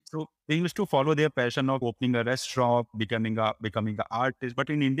So they used to follow their passion of opening a restaurant, becoming an artist. But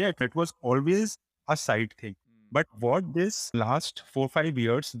in India, it was always a side thing. But what this last 4 5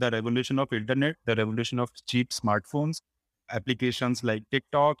 years, the revolution of internet, the revolution of cheap smartphones, applications like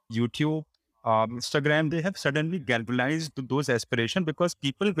TikTok, YouTube, Instagram, they have suddenly galvanized those aspirations because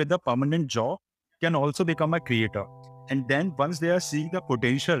people with a permanent job can also become a creator. And then once they are seeing the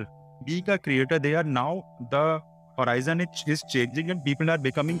potential, being a creator, they are now the horizon is changing and people are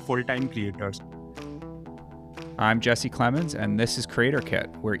becoming full-time creators. I'm Jesse Clemens, and this is Creator Kit,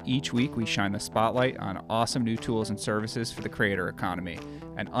 where each week we shine the spotlight on awesome new tools and services for the creator economy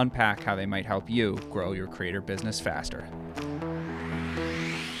and unpack how they might help you grow your creator business faster.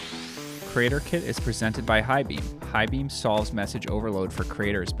 Creator Kit is presented by Highbeam. Highbeam solves message overload for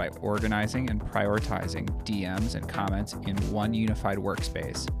creators by organizing and prioritizing DMs and comments in one unified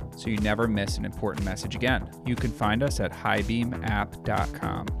workspace, so you never miss an important message again. You can find us at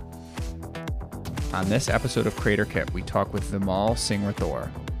highbeamapp.com. On this episode of Creator Kit, we talk with Vimal Singrathore.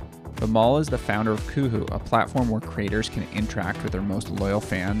 Vimal is the founder of Kuhu, a platform where creators can interact with their most loyal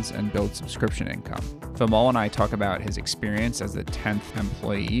fans and build subscription income. Vimal and I talk about his experience as the 10th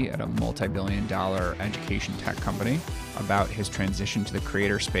employee at a multi-billion-dollar education tech company, about his transition to the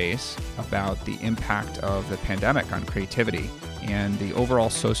creator space, about the impact of the pandemic on creativity, and the overall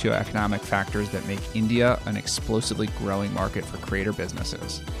socioeconomic factors that make India an explosively growing market for creator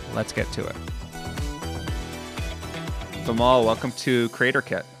businesses. Let's get to it. Vimal, welcome to Creator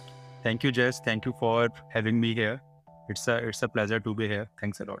Kit. Thank you, Jess. Thank you for having me here. It's a pleasure to be here.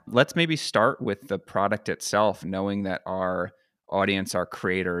 Thanks a lot. Let's maybe start with the product itself, knowing that our audience are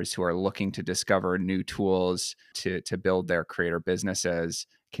creators who are looking to discover new tools to build their creator businesses.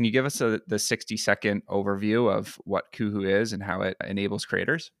 Can you give us the 60-second overview of what Kuhu is and how it enables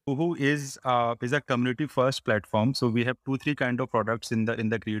creators? Kuhu is a community first platform. So we have 2 3 kind of products in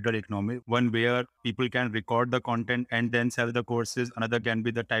the creator economy. One where people can record the content and then sell the courses. Another can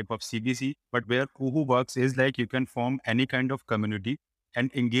be the type of CBC. But where Kuhu works is like you can form any kind of community and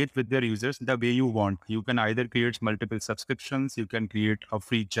engage with their users the way you want. You can either create multiple subscriptions, you can create a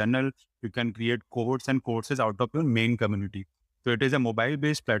free channel, you can create cohorts and courses out of your main community. So it is a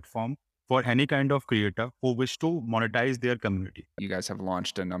mobile-based platform for any kind of creator who wish to monetize their community. You guys have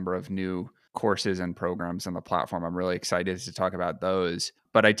launched a number of new courses and programs on the platform. I'm really excited to talk about those.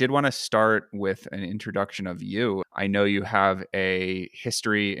 But I did want to start with an introduction of you. I know you have a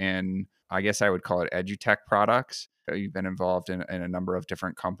history in, I guess I would call it edutech products. You've been involved in a number of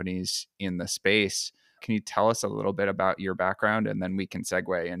different companies in the space. Can you tell us a little bit about your background, and then we can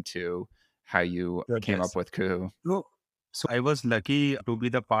segue into how you came up Yes. with Kuhu? So I was lucky to be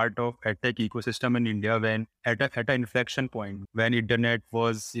the part of edtech ecosystem in India when at an inflection point when internet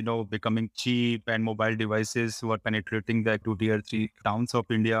was becoming cheap and mobile devices were penetrating the 2 tier 3 towns of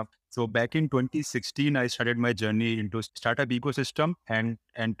India. So back in 2016, I started my journey into startup ecosystem and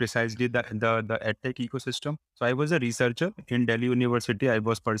precisely the edtech ecosystem. So I was a researcher in Delhi University. I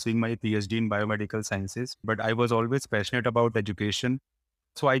was pursuing my PhD in biomedical sciences, but I was always passionate about education.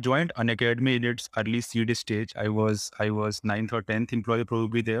 So I joined Unacademy in its early seed stage. I was ninth or tenth employee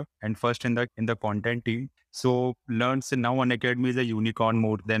probably there, and first in the content team. So learned so now Unacademy is a unicorn,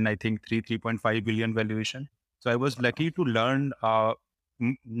 more than I think 3.5 billion valuation. So I was lucky to learn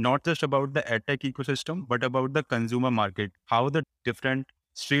not just about the edtech ecosystem, but about the consumer market, how the different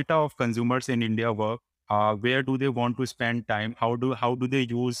strata of consumers in India work. Where do they want to spend time? How do they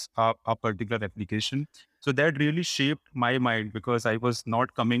use a particular application? So that really shaped my mind because I was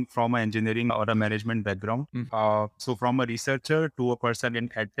not coming from an engineering or a management background. So from a researcher to a person in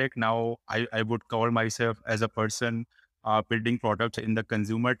edtech, now I would call myself as a person building products in the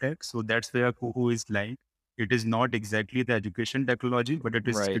consumer tech. So that's where Kuhu is lying. It is not exactly the education technology, but it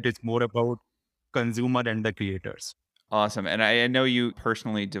is Right. it is more about consumer and the creators. Awesome. And I know you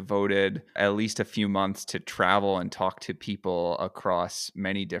personally devoted at least a few months to travel and talk to people across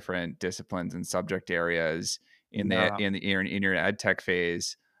many different disciplines and subject areas Yeah. in your ed tech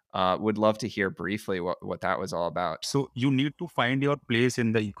phase. Would love to hear briefly what that was all about. So you need to find your place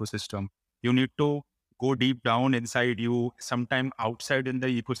in the ecosystem. You need to go deep down inside you, sometime outside in the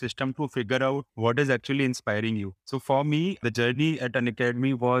ecosystem to figure out what is actually inspiring you. So for me, the journey at an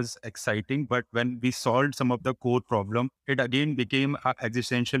academy was exciting, but when we solved some of the core problem, it again became an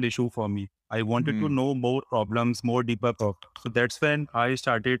existential issue for me. I wanted to Mm. know more problems, more deeper problems. So that's when I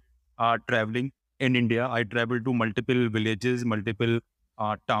started traveling in India. I traveled to multiple villages, multiple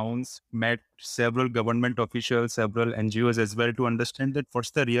towns, met several government officials, several NGOs as well to understand that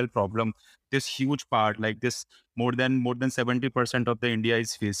what's the real problem. This huge part, like this, more than 70% of the India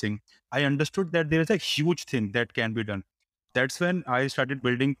is facing. I understood that there is a huge thing that can be done. That's when I started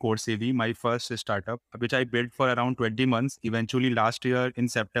building CourseAV, my first startup, which I built for around 20 months. Eventually, last year in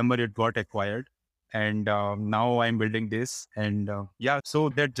September, it got acquired, and now I'm building this. And yeah, so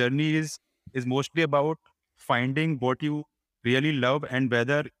that journey is mostly about finding what you really love and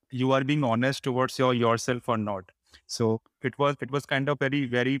whether you are being honest towards yourself or not. So it was kind of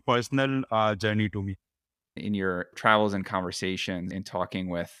very personal journey to me. In your travels and conversations in talking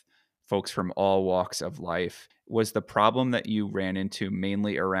with folks from all walks of life, was the problem that you ran into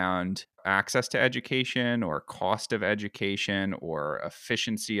mainly around access to education or cost of education or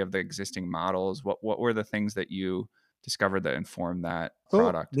efficiency of the existing models? What were the things that you discovered that informed that So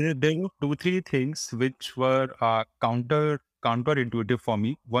product? there were two, three things which were counterintuitive for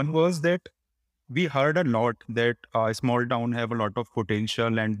me. One was that we heard a lot that small town have a lot of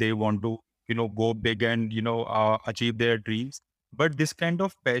potential and they want to, go big and, achieve their dreams. But this kind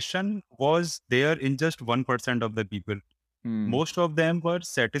of passion was there in just 1% of the people. Hmm. Most of them were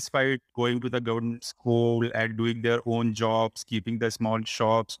satisfied going to the government school and doing their own jobs, keeping the small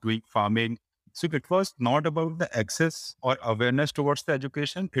shops, doing farming. So it was not about the access or awareness towards the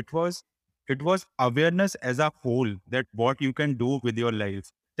education. It was awareness as a whole that what you can do with your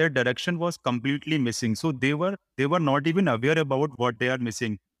life. Their direction was completely missing. So they were not even aware about what they are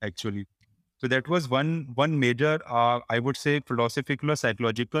missing actually. So that was one major, I would say, philosophical or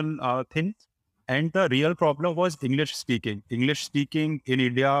psychological thing. And the real problem was English speaking. English speaking in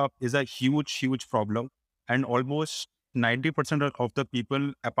India is a huge problem, and almost 90% of the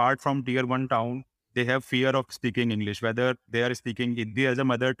people, apart from tier one town, they have fear of speaking English, whether they are speaking Hindi as a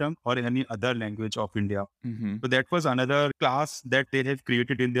mother tongue or any other language of India. Hmm. So that was another class that they have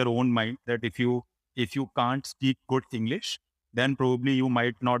created in their own mind that if you can't speak good English, then probably you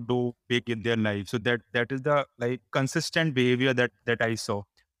might not do big in their life. So that is the like consistent behavior that I saw.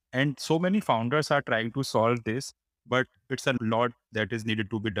 And so many founders are trying to solve this, but it's a lot that is needed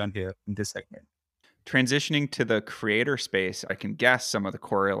to be done here in this segment. Transitioning to the creator space, I can guess some of the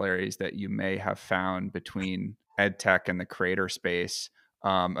corollaries that you may have found between ed tech and the creator space,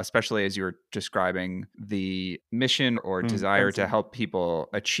 especially as you were describing the mission or desire Thanks. to help people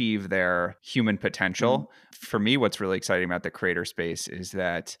achieve their human Mm, potential. For me, what's really exciting about the creator space is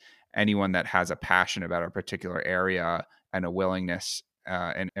that anyone that has a passion about a particular area and a willingness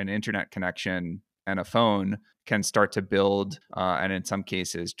and an internet connection and a phone can start to build and in some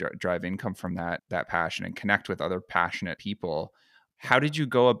cases drive income from that passion and connect with other passionate people. How did you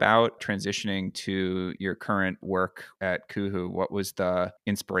go about transitioning to your current work at Kuhu? What was the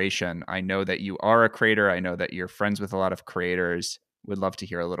inspiration? I know that you are a creator. I know that you're friends with a lot of creators. Would love to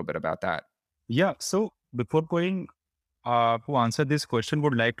hear a little bit about that. Yeah. So before going to answer this question,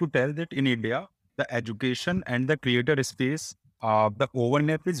 would like to tell that in India, the education and the creator space, the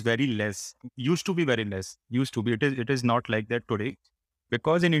overlap is very less. Used to be very less. Used to be. It is not like that today.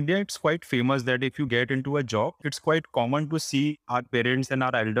 Because in India, it's quite famous that if you get into a job, it's quite common to see our parents and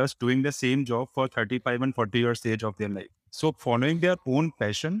our elders doing the same job for 35 and 40 years age of their life. So following their own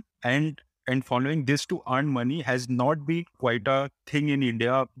passion and following this to earn money has not been quite a thing in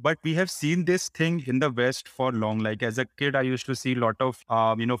India. But we have seen this thing in the West for long. Like as a kid, I used to see a lot of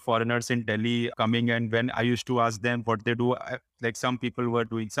foreigners in Delhi coming, and when I used to ask them what they do, like some people were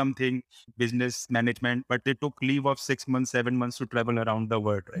doing something business management, but they took leave of 6 months, 7 months to travel around the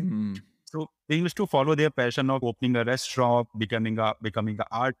world, right? Mm. So they used to follow their passion of opening a restaurant, becoming an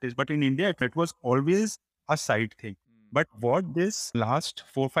artist. But in India, it was always a side thing. But what this last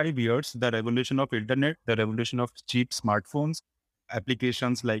 4 5 years, the revolution of internet, the revolution of cheap smartphones,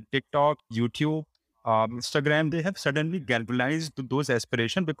 applications like TikTok, YouTube, Instagram, they have suddenly galvanized those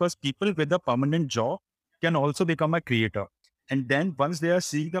aspirations because people with a permanent job can also become a creator. And then once they are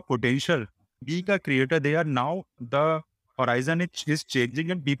seeing the potential, being a creator, they are now the horizon is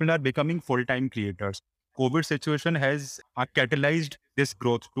changing and people are becoming full-time creators. COVID situation has catalyzed this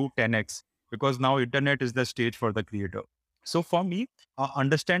growth to 10x because now internet is the stage for the creator. So for me,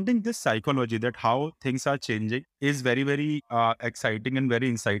 understanding this psychology that how things are changing is very exciting and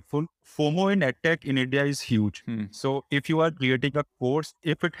very insightful. FOMO in edtech in India is huge. Hmm. So if you are creating a course,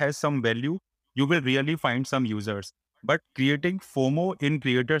 if it has some value, you will really find some users. But creating FOMO in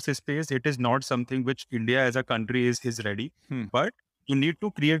creators space, it is not something which India as a country is ready. Hmm. But you need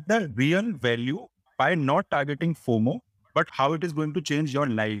to create the real value by not targeting FOMO, but how it is going to change your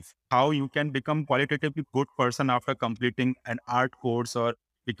life, how you can become qualitatively good person after completing an art course or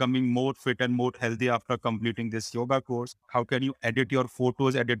becoming more fit and more healthy after completing this yoga course. How can you edit your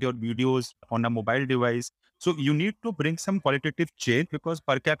photos, edit your videos on a mobile device? So you need to bring some qualitative change because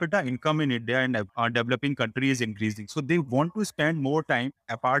per capita income in India and our developing country is increasing. So they want to spend more time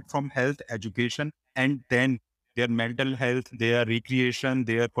apart from health, education, and then their mental health, their recreation,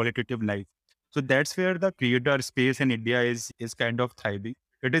 their qualitative life. So that's where the creator space in India is kind of thriving.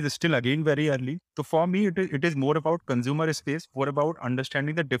 It is still again very early. So for me, it is more about consumer space, more about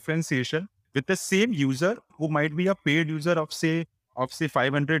understanding the differentiation with the same user who might be a paid user of say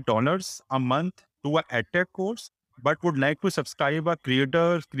 $500 a month to a edtech course, but would like to subscribe a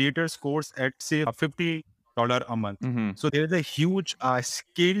creators course at say $50 a month. Mm-hmm. So there is a huge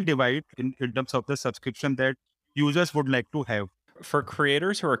scale divide in terms of the subscription that users would like to have. For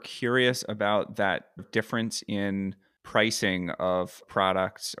creators who are curious about that difference in pricing of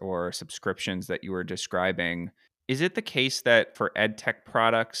products or subscriptions that you were describing, is it the case that for ed tech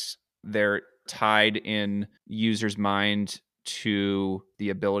products, they're tied in users' mind to the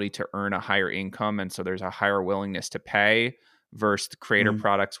ability to earn a higher income, and so there's a higher willingness to pay, versus the creator Mm.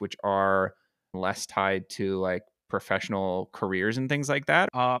 products which are less tied to like professional careers and things like that?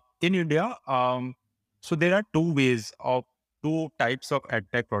 In India, so there are two types of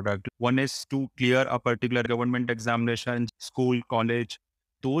edtech product. One is to clear a particular government examination, school, college.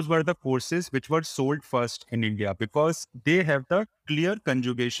 Those were the courses which were sold first in India because they have the clear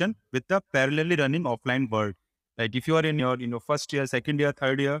conjugation with the parallelly running offline world. Like if you are in your first year, second year,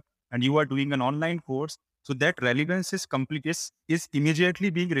 third year, and you are doing an online course, so that relevance is complete is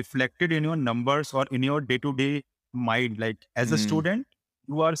immediately being reflected in your numbers or in your day to day mind. Like as a Mm, student,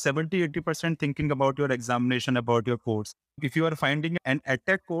 you are 70-80% thinking about your examination, about your course. If you are finding an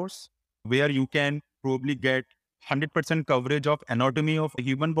edtech course where you can probably get 100% coverage of anatomy of a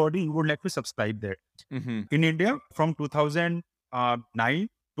human body, you would like to subscribe there. mm-hmm, In India, from 2009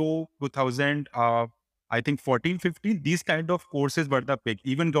 to 2000, I think 14, 15, these kind of courses were the big.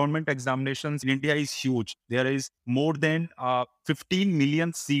 Even government examinations in India is huge. There is more than 15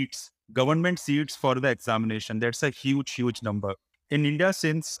 million seats, government seats for the examination. That's a huge, huge number. In India,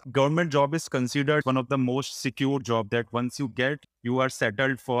 since government job is considered one of the most secure job that once you get, you are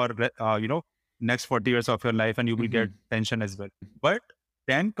settled for, next 40 years of your life and you will mm-hmm. get pension as well. But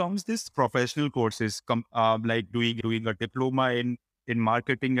then comes this professional courses, like doing a diploma in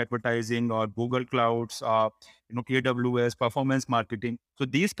marketing, advertising, or Google Clouds, AWS, performance marketing. So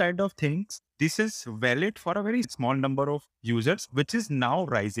these kind of things, this is valid for a very small number of users, which is now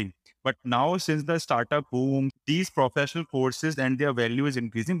rising. But now, since the startup boom, these professional courses and their value is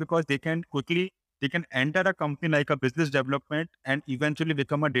increasing because they can enter a company like a business development and eventually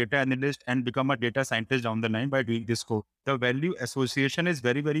become a data analyst and become a data scientist down the line by doing this course. The value association is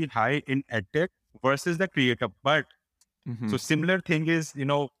very, very high in edtech versus the creator. But Mm-hmm. so similar thing is,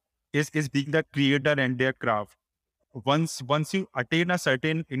 is being the creator and their craft. Once you attain a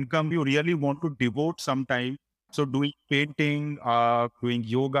certain income, you really want to devote some time. So doing painting, doing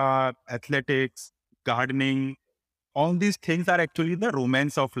yoga, athletics, gardening, all these things are actually the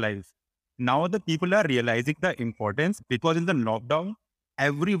romance of life. Now the people are realizing the importance because in the lockdown,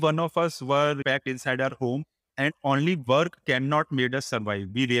 every one of us were packed inside our home and only work cannot made us survive.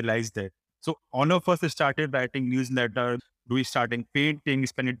 We realized that. So all of us started writing newsletters, we starting painting,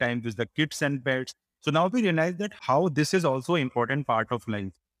 spending time with the kids and pets. So now we realize that how this is also important part of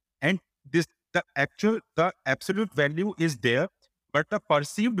life. And this the absolute value is there, but the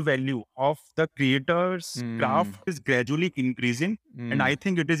perceived value of the creator's Mm, craft is gradually increasing. And mm. I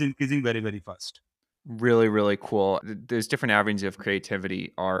think it is increasing very, very fast. Really, really cool. There's different avenues of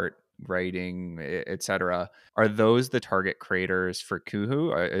creativity, art, writing, etc. Are those the target creators for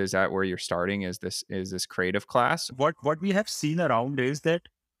Kuhu? Is that where you're starting? Is this creative class? What we have seen around is that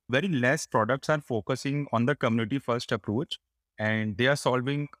very less products are focusing on the community first approach, and they are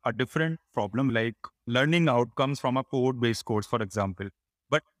solving a different problem like learning outcomes from a code based course, for example.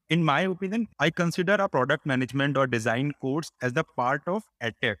 But in my opinion, I consider a product management or design course as the part of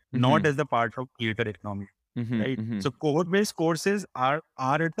edtech, Mm-hmm. not as the part of creator economy, Mm-hmm. right? Mm-hmm. So code based courses are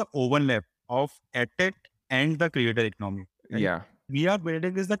at the overlap of edtech and the creator economy, right? Yeah. We are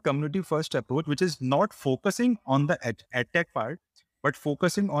building is the community first approach, which is not focusing on the tech part, but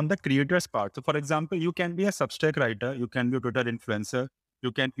focusing on the creators part. So, for example, you can be a Substack writer, you can be a Twitter influencer,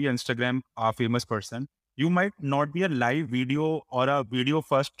 you can be Instagram a famous person. You might not be a live video or a video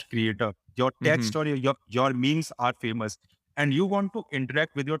first creator. Your Mm-hmm. text or your memes are famous, and you want to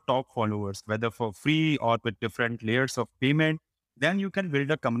interact with your top followers, whether for free or with different layers of payment. Then you can build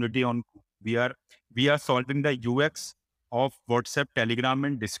a community on. We are we are solving the UX of WhatsApp, Telegram,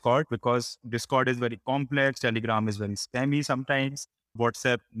 and Discord because Discord is very complex, Telegram is very spammy sometimes,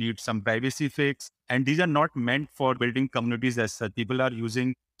 WhatsApp needs some privacy fix, and these are not meant for building communities as such. People are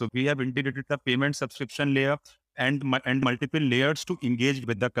using, so we have integrated the payment subscription layer and multiple layers to engage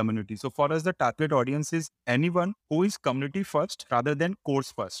with the community. So for us, the target audience is anyone who is community first rather than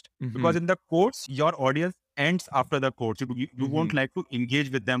course first. Mm-hmm. Because in the course, your audience ends after the course. You won't like to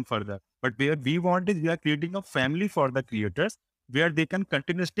engage with them further. But where we want is we are creating a family for the creators where they can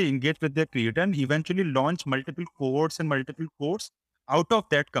continuously engage with their creator and eventually launch multiple cohorts and multiple courses out of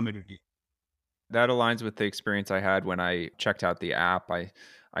that community. That aligns with the experience I had when I checked out the app.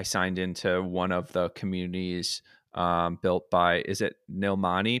 I signed into one of the communities built by, is it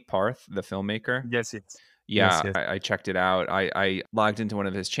Nilmani Parth, the filmmaker? Yes, yes. Yes, Yeah, yes. I checked it out. I logged into one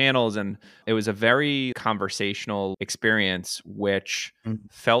of his channels, and it was a very conversational experience, which Mm.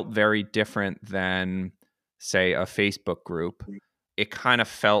 felt very different than, say, a Facebook group. It kind of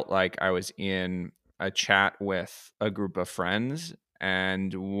felt like I was in a chat with a group of friends,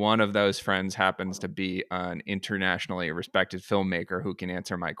 and one of those friends happens to be an internationally respected filmmaker who can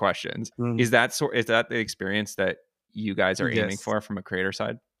answer my questions. Mm. Is that the experience that you guys are aiming Yes. for from a creator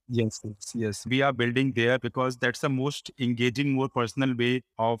side? Yes, yes, yes. We are building there because that's the most engaging, more personal way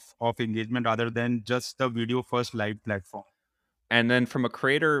of engagement rather than just the video first live platform. And then from a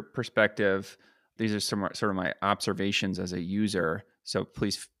creator perspective, these are some sort of my observations as a user. So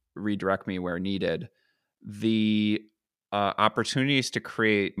please redirect me where needed. The opportunities to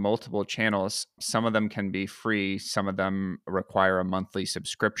create multiple channels, some of them can be free, some of them require a monthly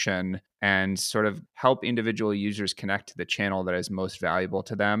subscription, and sort of help individual users connect to the channel that is most valuable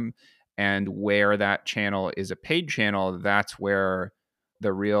to them. And where that channel is a paid channel, that's where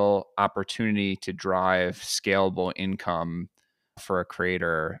the real opportunity to drive scalable income for a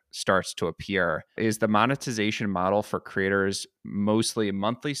creator starts to appear. Is the monetization model for creators mostly a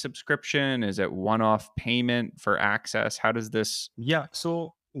monthly subscription? Is it one-off payment for access? How does this? Yeah.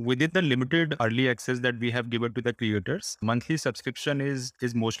 So within the limited early access that we have given to the creators, monthly subscription is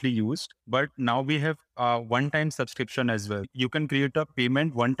mostly used. But now we have one-time subscription as well. You can create a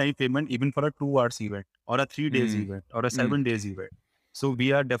payment, one-time payment, even for a 2 hours event or a 3 days Mm, event or a mm, 7 days event. So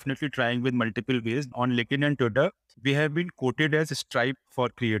we are definitely trying with multiple ways. On LinkedIn and Twitter, we have been quoted as Stripe for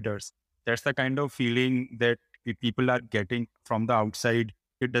creators. That's the kind of feeling that people are getting from the outside.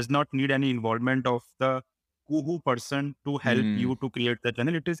 It does not need any involvement of the Kuhu person to help mm. you to create the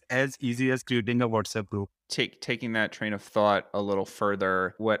channel. It is as easy as creating a WhatsApp group. Taking that train of thought a little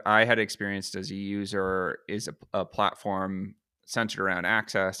further, what I had experienced as a user is a platform centered around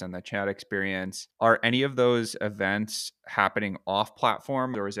access and the chat experience. Are any of those events happening off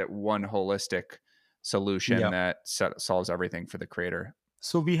platform, or is it one holistic solution Yeah. that solves everything for the creator?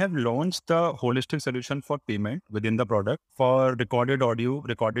 So we have launched the holistic solution for payment within the product for recorded audio,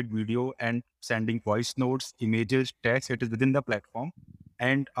 recorded video, and sending voice notes, images, text. It is within the platform.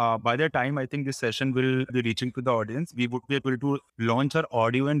 And by the time I think this session will be reaching to the audience, we would be able to launch our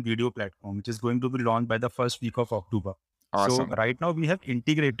audio and video platform, which is going to be launched by the first week of October. So Awesome. right now we have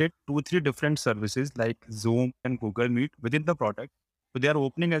integrated 2, 3 different services like Zoom and Google Meet within the product. So they are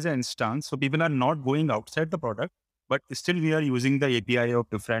opening as an instance. So people are not going outside the product, but still we are using the API of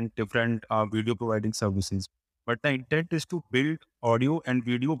different video providing services. But the intent is to build audio and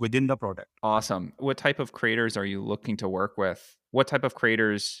video within the product. Awesome. What type of creators are you looking to work with? What type of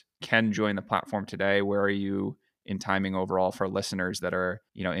creators can join the platform today? Where are you in timing overall for listeners that are,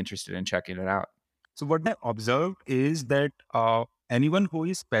 interested in checking it out? So what I observed is that anyone who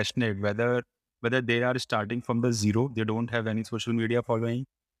is passionate, whether they are starting from the zero, they don't have any social media following,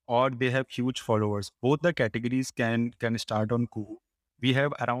 or they have huge followers, both the categories can start on Kuhu. We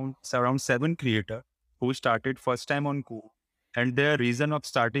have around 7 creators who started first time on Kuhu, and their reason of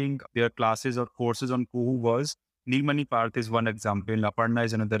starting their classes or courses on Kuhu was Neemani Parth is one example, Aparna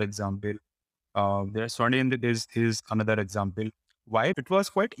is another example. There's Swarnim is another example. Why? It was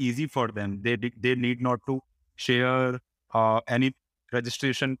quite easy for them. They need not to share any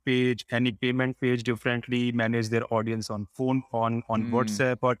registration page, any payment page differently, manage their audience on phone, on Mm,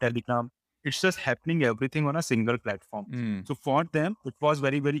 WhatsApp or Telegram. It's just happening everything on a single platform. mm, So for them, it was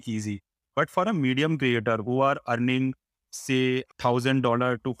very easy. But for a medium creator who are earning say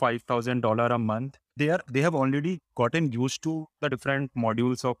 $1,000 to $5,000 a month, they have already gotten used to the different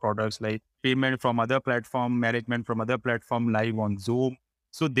modules of products like payment from other platform, management from other platform, live on Zoom.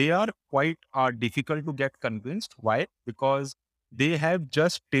 So they are quite difficult to get convinced. Why? Because they have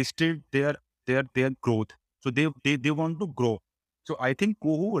just tasted their growth. So they want to grow. So I think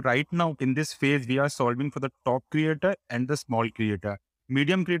Kuhu right now in this phase we are solving for the top creator and the small creator.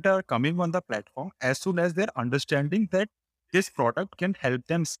 Medium creator are coming on the platform as soon as they're understanding that this product can help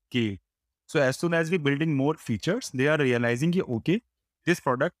them scale. So as soon as we're building more features, they are realizing, okay, this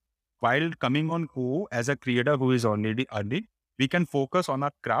product, while coming on Kuhu as a creator who is already earning, we can focus on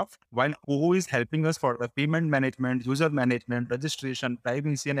our craft while Kuhu is helping us for the payment management, user management, registration,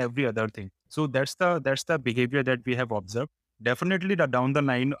 privacy, and every other thing. So that's the behavior that we have observed. definitely down the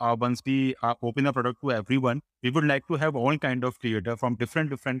line, once we open the product to everyone, we would like to have all kind of creator from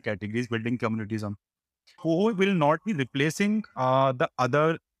different categories building communities on who will not be replacing the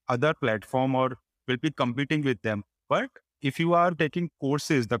other platform or will be competing with them. But if you are taking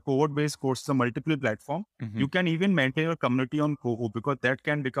courses, the cohort-based courses on multiple platform, you can even maintain your community on Koho because that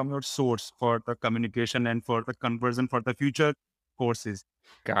can become your source for the communication and for the conversion for the future courses.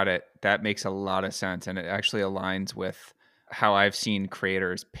 Got it. That makes a lot of sense. And it actually aligns with how I've seen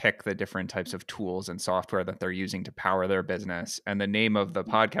creators pick the different types of tools and software that they're using to power their business. And the name of the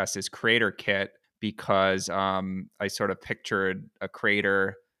podcast is Creator Kit because I sort of pictured a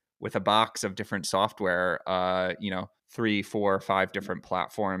creator with a box of different software, 3, 4, 5 different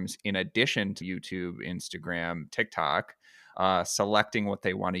platforms in addition to YouTube, Instagram, TikTok, selecting what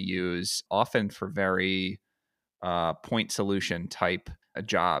they want to use, often for very point solution type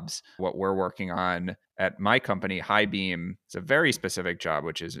jobs. What we're working on at my company, Highbeam, is a very specific job,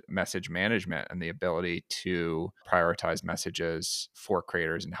 which is message management and the ability to prioritize messages for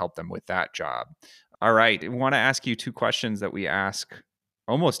creators and help them with that job. All right. I want to ask you 2 questions that we ask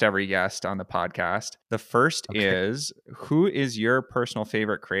almost every guest on the podcast. The first is, who is your personal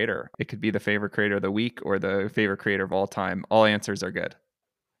favorite creator? It could be the favorite creator of the week or the favorite creator of all time. All answers are good.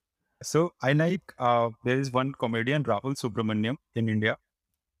 So I like, there is one comedian, Rahul Subramaniam in India.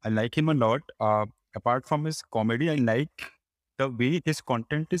 I like him a lot. Apart from his comedy, I like the way his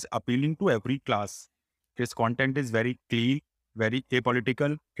content is appealing to every class. His content is very clean, very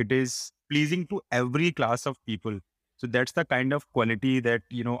apolitical. It is pleasing to every class of people. So that's the kind of quality that,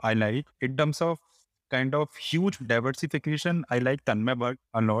 I like. In terms of kind of huge diversification, I like Tanmay Bhatt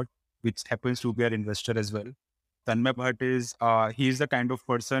a lot, which happens to be an investor as well. Tanmay Bhatt is, he is the kind of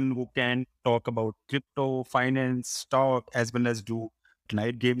person who can talk about crypto, finance, stock, as well as do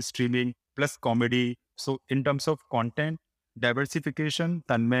live game streaming plus comedy. So in terms of content diversification,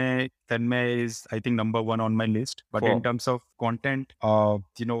 Tanmay is, I think, number 1 on my list. But Cool. in terms of content,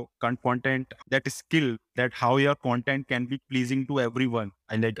 content, that skill, that how your content can be pleasing to everyone.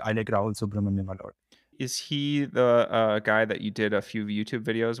 I like Rahul Subramaniam a lot. Is he the guy that you did a few YouTube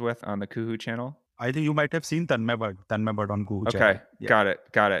videos with on the Kuhu channel? I think you might have seen Tanmay Bhatt on Google channel. Okay, yeah.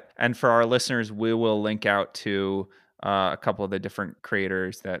 Got it. And for our listeners, we will link out to a couple of the different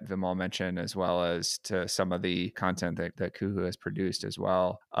creators that Vimal mentioned, as well as to some of the content that Kuhu has produced as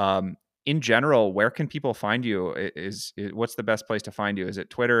well. In general, where can people find you? What's the best place to find you? Is it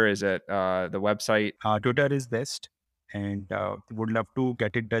Twitter? Is it the website? Twitter is best. And would love to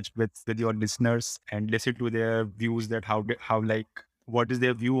get in touch with your listeners and listen to their views, that what is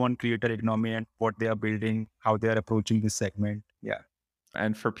their view on creator economy and what they are building, how they are approaching this segment. Yeah.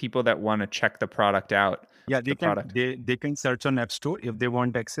 And for people that want to check the product out, they can search on App Store if they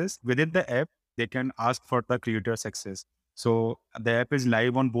want access. Within the app, they can ask for the creators access. So the app is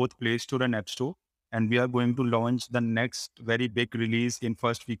live on both Play Store and App Store, and we are going to launch the next very big release in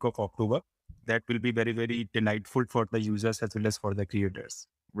first week of October. That will be very, very delightful for the users as well as for the creators.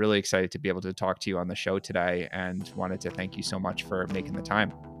 Really excited to be able to talk to you on the show today, and wanted to thank you so much for making the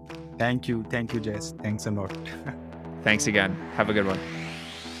time. Thank you, Jess. Thanks a lot. Thanks again. Have a good one.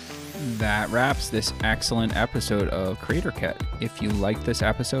 That wraps this excellent episode of Creator Kit. If you liked this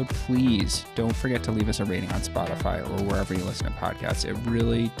episode, please don't forget to leave us a rating on Spotify or wherever you listen to podcasts. It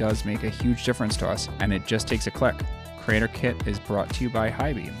really does make a huge difference to us, and it just takes a click. Creator Kit is brought to you by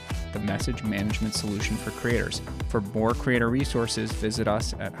Highbeam, the message management solution for creators. For more creator resources, visit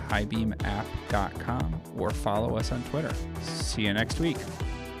us at highbeamapp.com or follow us on Twitter. See you next week.